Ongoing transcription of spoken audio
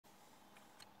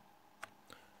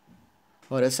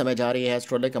और इस समय जारी है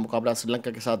ऑस्ट्रेलिया का मुकाबला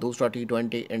श्रीलंका के साथ। दूसरा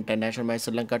T20 international match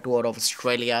Sri Lanka tour of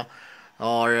Australia.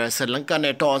 और श्रीलंका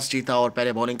ने टॉस जीता और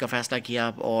पहले बॉलिंग का फैसला किया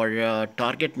और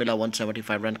टारगेट मिला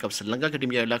 175 रन का। श्रीलंका की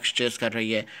टीम ये लक्ष्य चेस कर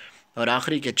रही है और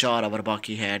आखिरी के 4 ओवर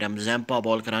बाकी है। एडम जैम्पा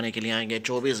बॉल कराने के लिए आएंगे।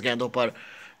 24 गेंदों पर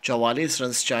 44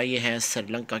 रन चाहिए हैं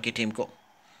श्रीलंका की टीम को।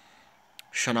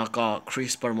 शनाका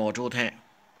क्रीज पर मौजूद हैं।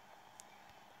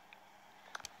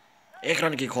 1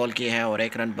 रन की खॉल की है और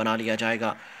 1 रन बना लिया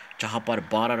जाएगा। जहां पर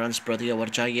 12 रन प्रति ओवर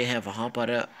चाहिए हैं वहां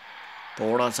पर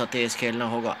थोड़ा सा तेज खेलना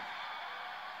होगा।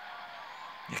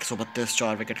 132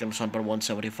 4 विकेट के नुकसान पर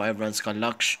 175 रन का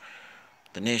लक्ष्य।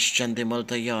 दिनेश चंदीमल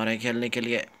तैयार है खेलने के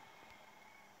लिए।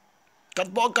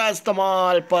 कदमों का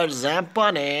इस्तेमाल पर जैम्पा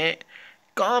ने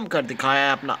काम कर दिखाया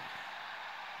है अपना।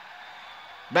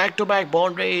 Back to back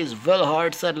boundaries will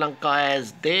hurt Sri Lanka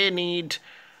as they need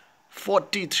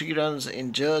 43 runs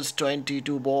in just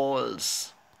 22 balls।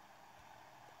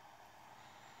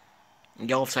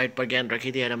 यह ऑफ साइड पर गेंद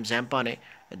रखी थी एडम जैम्पा ने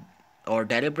और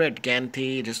डेलिब्रेट गेंद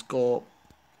थी जिसको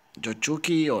जो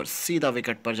चूकी और सीधा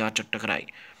विकेट पर जा टकराई।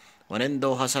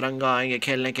 वनिंदो हसरंगा आएंगे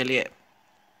खेलने के लिए।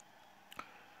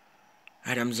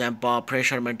 एडम जैम्पा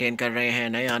प्रेशर मेंटेन कर रहे हैं।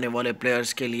 नए आने वाले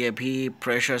प्लेयर्स के लिए भी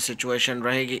प्रेशर सिचुएशन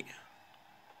रहेगी।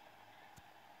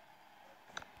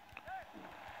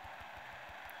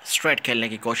 स्ट्रेट खेलने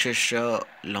की कोशिश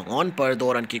लॉन्ग ऑन पर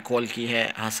 2 रन की कॉल की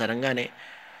है हसरंगा ने।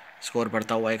 स्कोर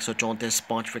बढ़ता हुआ 134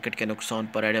 5 विकेट के नुकसान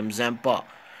पर। एडम जैम्पा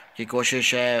की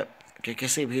कोशिश है कि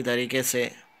किसी भी तरीके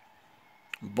से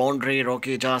बाउंड्री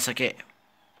रोकी जा सके।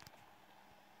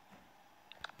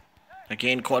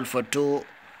 Again call for 2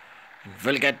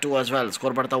 will get 2 as well.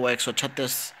 Score बढ़ता हुआ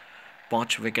 136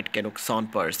 5 विकेट के नुकसान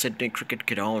पर। सिडनी क्रिकेट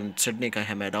ग्राउंड सिडनी का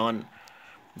है मैदान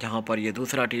जहां पर यह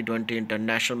दूसरा T20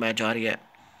 इंटरनेशनल मैच जारी है।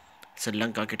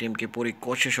 श्रीलंका की टीम की पूरी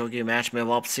कोशिश होगी मैच में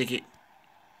वापसी की।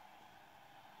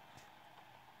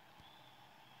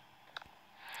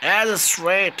 As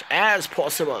straight as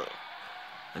possible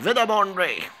with a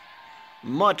boundary,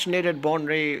 much needed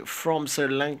boundary from Sri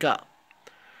Lanka।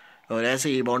 और ऐसे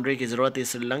ही बाउंड्री की ज़रूरत थी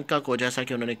श्रीलंका को, जैसा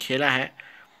कि उन्होंने खेला है।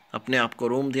 अपने आप को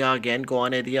रूम दिया, गेंद को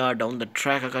आने दिया, डाउन द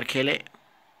ट्रैक अगर खेले।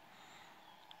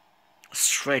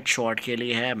 स्ट्रेट शॉट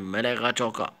खेली है, मिलेगा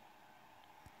चौका।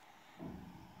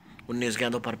 19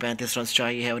 गेंदों पर 35 रन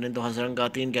चाहिए है। वनिंदो हसरंगा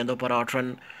 3 गेंदों पर 8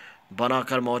 रन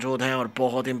बनाकर मौजूद हैं और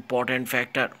बहुत important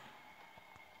factor.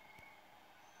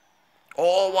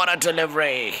 Oh, what a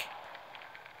delivery!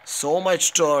 So much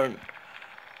turn.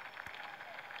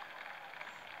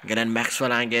 Ghislaine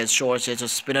Maxwell आएंगे इस शोर से जो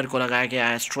स्पिनर को लगाया गया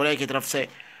है ऑस्ट्रेलिया की तरफ से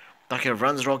ताकि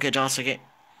रन्स रोके जा सके।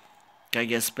 क्या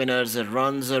ये स्पिनर्स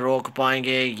रन्स रोक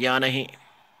पाएंगे या नहीं?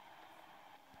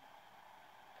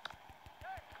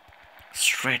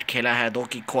 स्ट्रेट खेला है, 2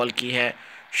 की कॉल की है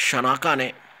शनाका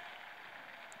ने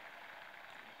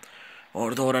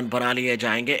और 2 रन बना लिए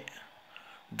जाएंगे।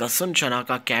 दसन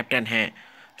शनाका कैप्टन हैं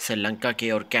श्रीलंका के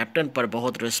और कैप्टन पर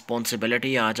बहुत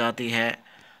रिस्पॉन्सिबिलिटी आ जाती है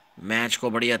मैच को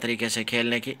बढ़िया तरीके से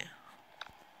खेलने की।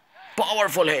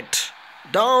 Powerful hit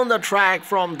down the track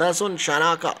from Dasan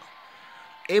Shanaka.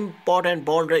 Important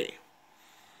boundary.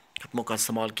 कदमों का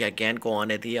इस्तेमाल किया, गेंद को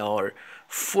आने दिया और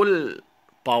फुल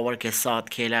पावर के साथ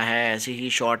खेला है। ऐसी ही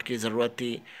शॉट की ज़रूरत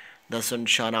थी दसन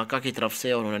शनाका की तरफ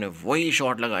से और उन्होंने वही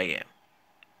शॉट लगाई है।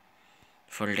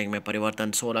 फील्डिंग में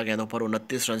परिवर्तन, 16 गेंदों पर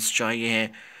 29 रन चाहिए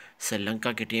हैं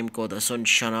श्रीलंका की टीम को। दसन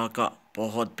शनाका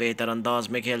बहुत बेहतर अंदाज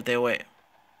में खेलते हुए।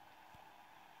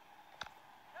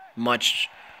 Much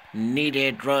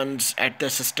needed runs at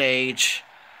this stage.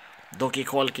 2 की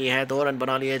कॉल की है, 2 रन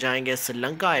बना लिए जाएंगे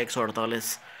श्रीलंका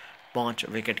 148 5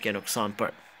 विकेट के नुकसान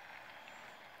पर।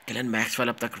 गिलेन मैक्सवेल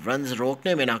अब तक रन्स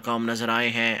रोकने में नाकाम नजर आए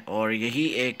हैं और यही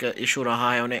एक इशू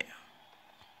रहा है उन्हें।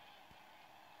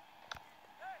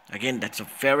 Again, that's a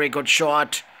very good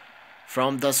shot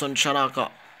from Dasun Shanaka।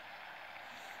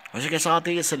 उसी के साथ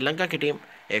ही श्रीलंका की टीम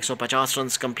 150 रन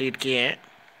कंप्लीट किए हैं।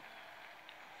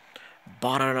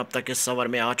 12 रन अब तक इस ओवर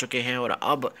में आ चुके हैं और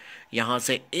अब यहां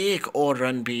से 1 और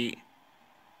रन भी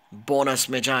बोनस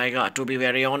में जाएगा। टू बी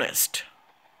वेरी ऑनेस्ट,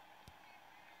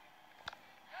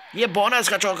 ये बोनस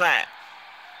का चौका है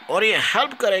और ये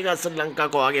हेल्प करेगा श्रीलंका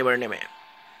को आगे बढ़ने में।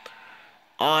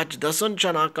 आज दसन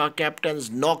शनाका कैप्टन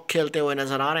नॉक खेलते हुए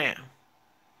नजर आ रहे हैं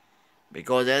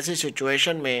बिकॉज ऐसी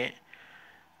सिचुएशन में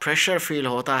प्रेशर फील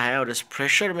होता है और इस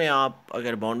प्रेशर में आप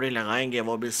अगर बाउंड्री लगाएंगे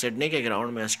वो भी सिडनी के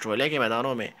ग्राउंड में, ऑस्ट्रेलिया के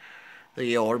मैदानों में, तो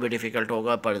ये और भी डिफ़िकल्ट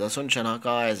होगा। पर दसन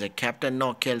Shanaka as a captain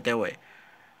knock खेलते हुए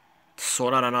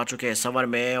 16 रन आ चुके हैं इस ओवर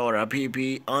में और अभी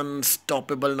भी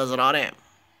अनस्टॉपेबल नज़र आ रहे हैं।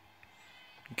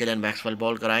 गिलेन मैक्सवेल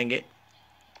बॉल कराएंगे।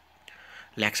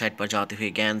 लेग साइड पर जाती हुई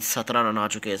गेंद, 17 रन आ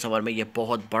चुके हैं इस ओवर में। ये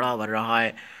बहुत बड़ा ओवर रहा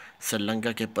है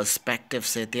श्रीलंका के पर्सपेक्टिव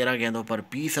से 13 गेंदों पर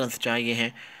 20 रन चाहिए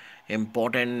हैं।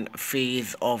 Important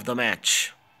phase of the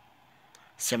match.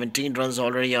 17 run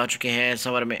already आ चुके हैं इस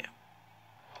ओवर में।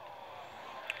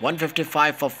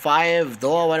 155 फॉर 5।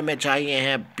 2 ओवर में चाहिए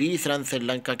हैं 20 रन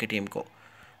श्रीलंका की टीम को।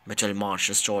 मिचेल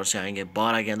मार्श स्टोर से आएंगे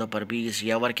 12 गेंदों पर 20।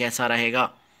 ये ओवर कैसा रहेगा,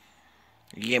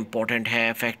 ये इम्पोर्टेंट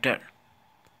है फैक्टर,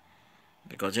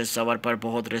 बिकॉज इस ओवर पर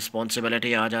बहुत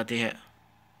रिस्पॉन्सिबिलिटी आ जाती है।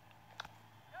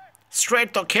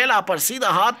 स्ट्रेट तो खेला पर सीधा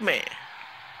हाथ में।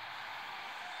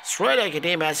 ऑस्ट्रेलिया की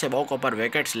टीम ऐसे मौकों पर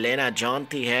विकेट्स लेना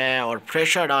जानती है और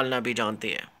प्रेशर डालना भी जानती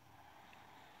है।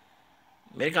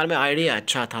 मेरे ख्याल में आइडिया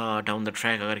अच्छा था डाउन द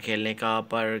ट्रैक अगर खेलने का,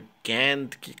 पर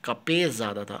गेंद का पेस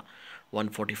ज़्यादा था।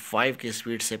 145 की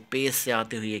स्पीड से पेस से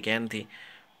आती हुई ये गेंद थी।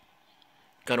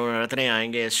 करुणारत्ने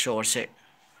आएंगे इस शोर से।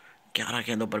 11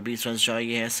 गेंदों पर 20 रन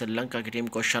चाहिए है श्रीलंका की टीम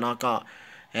को। Shanaka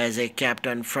as a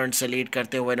captain front से लीड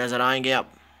करते हुए नजर आएंगे।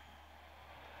 अब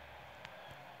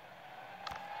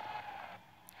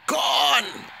कौन,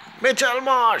 मिचेल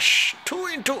मार्श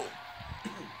 2-2।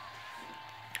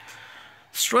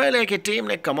 ऑस्ट्रेलिया की टीम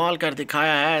ने कमाल कर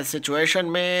दिखाया है सिचुएशन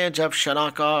में जब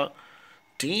शनाका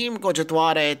टीम को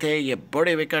जितवा रहे थे। ये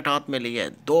बड़े विकेट हाथ में लिए,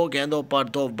 2 गेंदों पर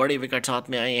 2 बड़ी विकेट्स हाथ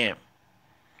में आई हैं।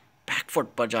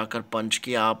 बैकफुट पर जाकर पंच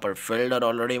किया पर फील्डर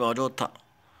ऑलरेडी मौजूद था।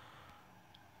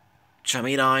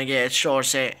 चमीरा आएंगे इस शोर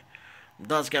से।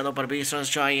 10 गेंदों पर 20 रन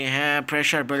चाहिए हैं।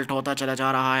 प्रेशर बिल्ट होता चला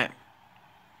जा रहा है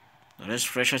और इस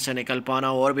प्रेशर से निकल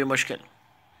पाना और भी मुश्किल।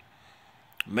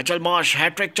 Mitchell Marsh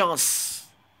hat trick chance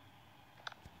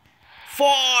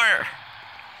 4।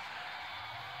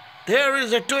 There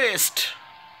is a twist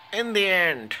in the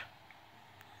end.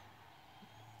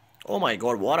 Oh my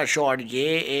God, what a shot!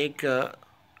 ये एक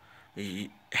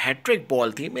हैट्रिक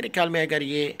बॉल थी। मेरे ख्याल में अगर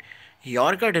ये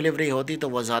यॉर्कर डिलीवरी होती तो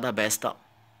वो ज़्यादा बेस्ट था।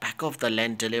 Back of the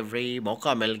length delivery,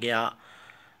 मौका मिल गया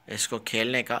इसको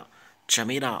खेलने का।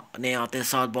 चमीरा ने आते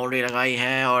साथ बाउंड्री लगाई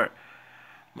है और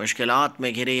मुश्किलात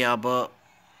में घिरी। अब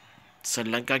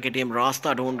श्रीलंका की टीम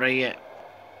रास्ता ढूंढ रही है।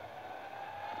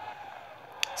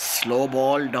 Slow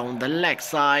ball down the leg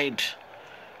side.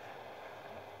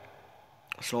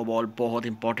 Slow ball बहुत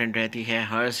इंपॉर्टेंट रहती है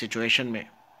हर सिचुएशन में।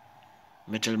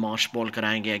 मिचेल मार्श बॉल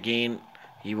कराएंगे again.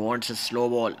 He wants a slow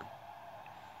ball,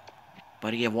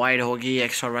 पर ये वाइड होगी।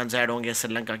 एक्स्ट्रा रन ऐड होंगे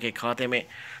श्रीलंका के खाते में।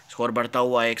 स्कोर बढ़ता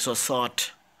हुआ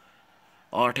 160।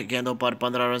 8 गेंदों पर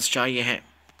 15 रन चाहिए हैं।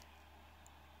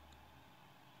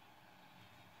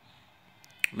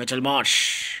 मिचेल मार्श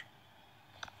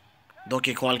 2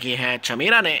 की कॉल की है।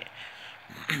 चमीरा ने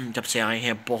जब से आए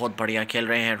हैं बहुत बढ़िया खेल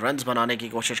रहे हैं, रन्स बनाने की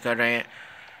कोशिश कर रहे हैं।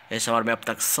 इस ओवर में अब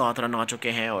तक 7 रन आ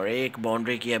चुके हैं और एक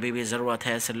बाउंड्री की अभी भी ज़रूरत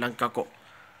है श्रीलंका को।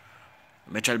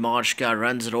 मिचेल मार्श क्या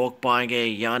रन्स रोक पाएंगे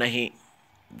या नहीं,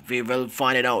 we will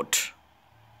find it out.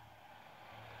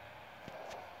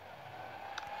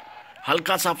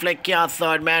 हल्का सा फ्लिक किया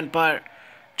थर्ड मैन पर,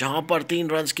 जहां पर 3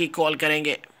 रन्स की कॉल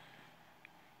करेंगे,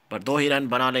 पर 2 ही रन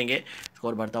बना लेंगे।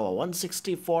 स्कोर बढ़ता हुआ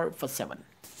 164 फॉर 7।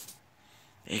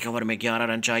 एक ओवर में 11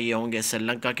 रन चाहिए होंगे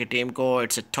श्रीलंका की टीम को।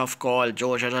 It's a tough call.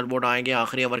 जोश हजलवुड आएंगे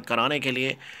आखिरी ओवर कराने के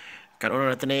लिए।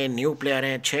 करुणारत्ने न्यू प्लेयर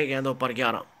हैं। 6 गेंदों पर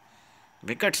 11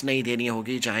 विकेट्स नहीं देनी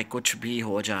होगी चाहे कुछ भी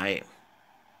हो जाए।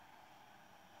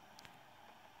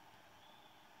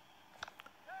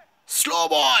 Slow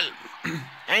ball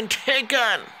and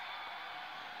taken.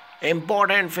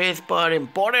 Important face पर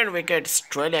इंपॉर्टेंट विकेट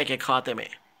ऑस्ट्रेलिया के खाते में।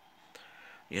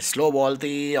 ये स्लो बॉल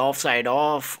थी, ऑफ साइड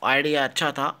ऑफ। आइडिया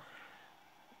अच्छा था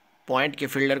पॉइंट के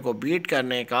फील्डर को बीट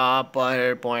करने का,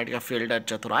 पर पॉइंट का फील्डर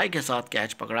चतुराई के साथ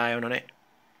कैच पकड़ा है उन्होंने।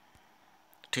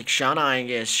 थिक्शाना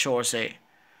आएंगे इस शोर से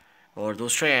और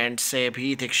दूसरे एंड से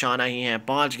भी थिक्शाना ही हैं।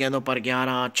 5 गेंदों पर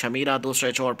 11। चमीरा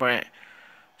दूसरे छोर पर है,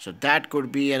 so that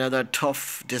could be another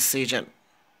tough decision.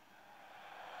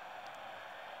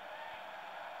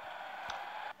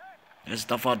 इस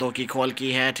दफा 2 की कॉल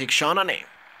की है थिक्शाना ने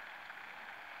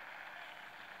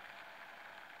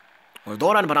और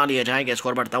 2 रन बना लिए जाएंगे।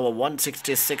 स्कोर बढ़ता हुआ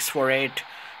 166 फॉर 8।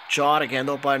 4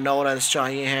 गेंदों पर 9 रन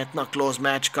चाहिए हैं। इतना क्लोज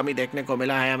मैच कम ही देखने को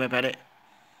मिला है हमें पहले,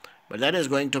 but that is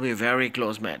going to be very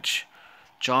close match.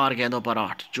 4 गेंदों पर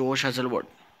 8। जोश हजलवुड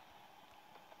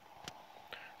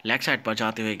लेग साइड पर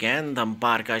जाती हुई गेंद,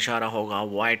 अंपायर का इशारा होगा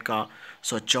वाइड का।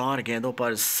 सो 4 गेंदों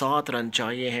पर 7 रन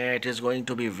चाहिए हैं। It is going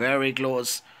to be very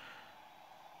close.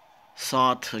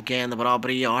 7 गेंद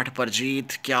बराबरी, 8 पर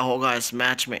जीत। क्या होगा इस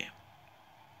मैच में?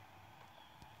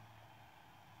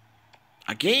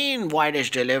 अगेन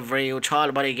वाइडिश डिलीवरी,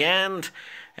 उछाल भरी गेंद।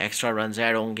 एक्स्ट्रा रन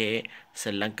ऐड होंगे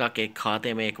श्रीलंका के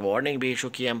खाते में। एक वार्निंग भी इशू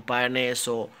की अंपायर ने,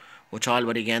 सो उछाल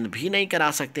भरी गेंद भी नहीं करा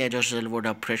सकते हैं जो हजलवुड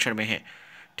अब प्रेशर में है।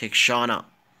 थिक्शाना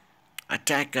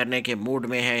अटैक करने के मूड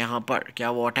में है यहाँ पर। क्या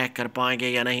वो अटैक कर पाएंगे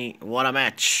या नहीं? What a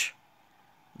match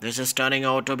this is turning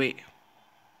out to be.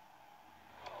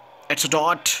 It's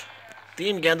dot.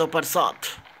 3 गेंदों पर 7।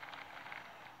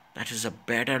 That is a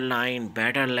better line,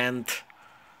 better length,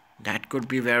 that could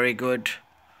be very good.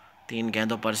 3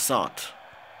 गेंदों पर 7।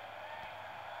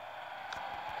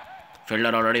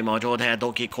 फील्डर ऑलरेडी मौजूद है,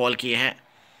 2 की कॉल की है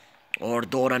और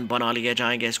 2 रन बना लिए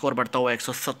जाएंगे। स्कोर बढ़ता हुआ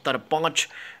 170। 5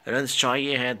 रन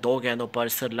चाहिए हैं 2 गेंदों पर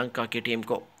श्रीलंका की टीम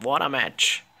को। What a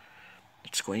match,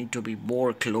 it's going to be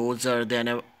more closer then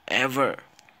ever.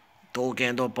 2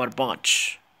 गेंदों पर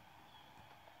 5।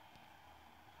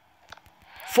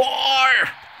 4।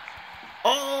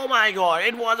 Oh my god,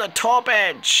 it was a top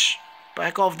edge.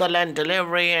 Back of the lane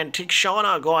delivery and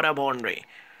Tikshana got a boundary.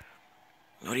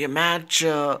 और ये मैच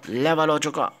लेवल हो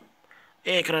चुका।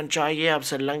 1 run चाहिए अब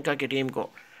श्रीलंका की team को।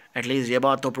 एटलीस्ट ये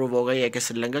बात तो प्रूव हो गई है कि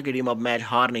श्रीलंका की टीम अब मैच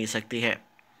हार नहीं सकती है।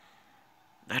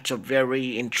 That's a very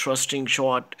interesting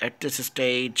shot at this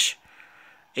stage.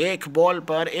 1 ball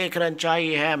पर 1 रन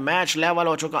चाहिए है, मैच लेवल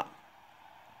हो चुका।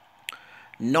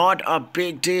 Not a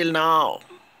big deal now.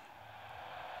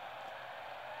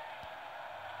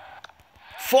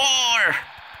 4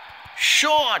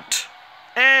 shot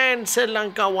and Sri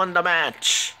Lanka won the match.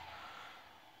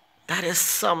 That is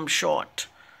some shot.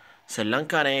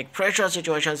 Sri Lanka ने एक प्रेशर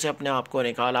सिचुएशन से अपने आप को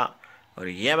निकाला और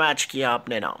ये मैच किया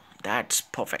अपने नाम। That's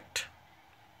perfect.